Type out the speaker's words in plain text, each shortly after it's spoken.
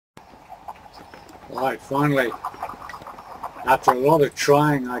Right, finally, after a lot of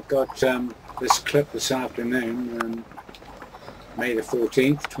trying, I got this clip this afternoon, May the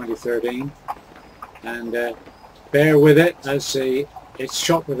 14th, 2013, and bear with it as it's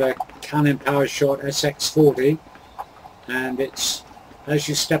shot with a Canon Powershot SX40, and it's, as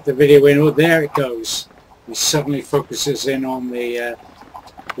you step the video in, oh, there it goes. It suddenly focuses in on the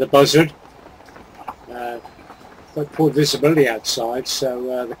buzzard. Quite poor visibility outside,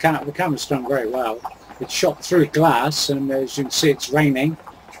 so the camera's done very well. It's shot through glass, and as you can see, it's raining.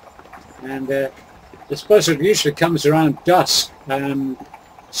 And this buzzard usually comes around dusk and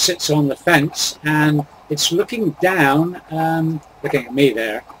sits on the fence, and it's looking down, looking at me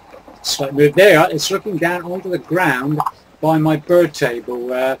there. Slightly moved there. It's looking down onto the ground by my bird table,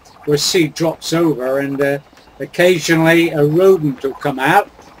 where seed drops over, and occasionally a rodent will come out,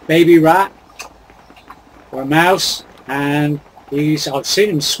 baby rat or a mouse, and I've seen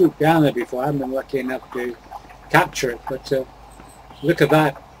him swoop down there before. I haven't been lucky enough to capture it, but look at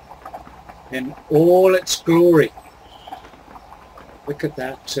that in all its glory. Look at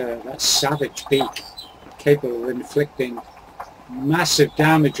that that savage beak, capable of inflicting massive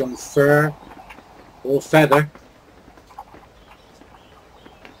damage on fur or feather.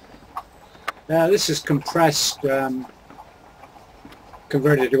 This is compressed,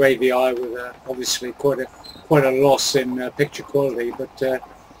 converted to AVI with obviously quite a loss in picture quality, but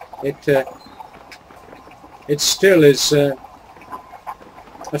it still is a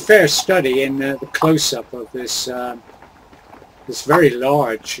fair study in the close-up of this this very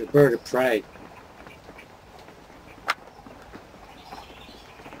large bird of prey.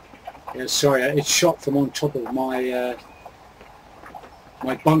 Yeah, sorry, it's shot from on top of my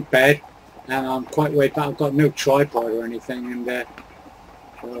my bunk bed, and I'm quite way back. I've got no tripod or anything, and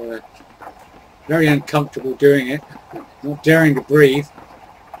very uncomfortable doing it, not daring to breathe.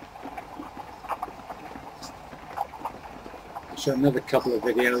 So another couple of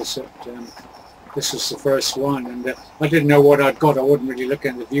videos that this was the first one, and I didn't know what I'd got. I wasn't really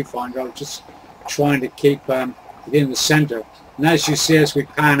looking at the viewfinder. I was just trying to keep it in the center. And as you see, as we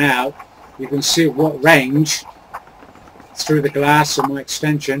pan out, you can see at what range through the glass of my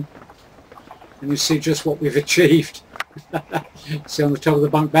extension, and you see just what we've achieved. See on the top of the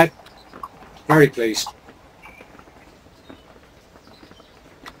bunk bed? Very pleased.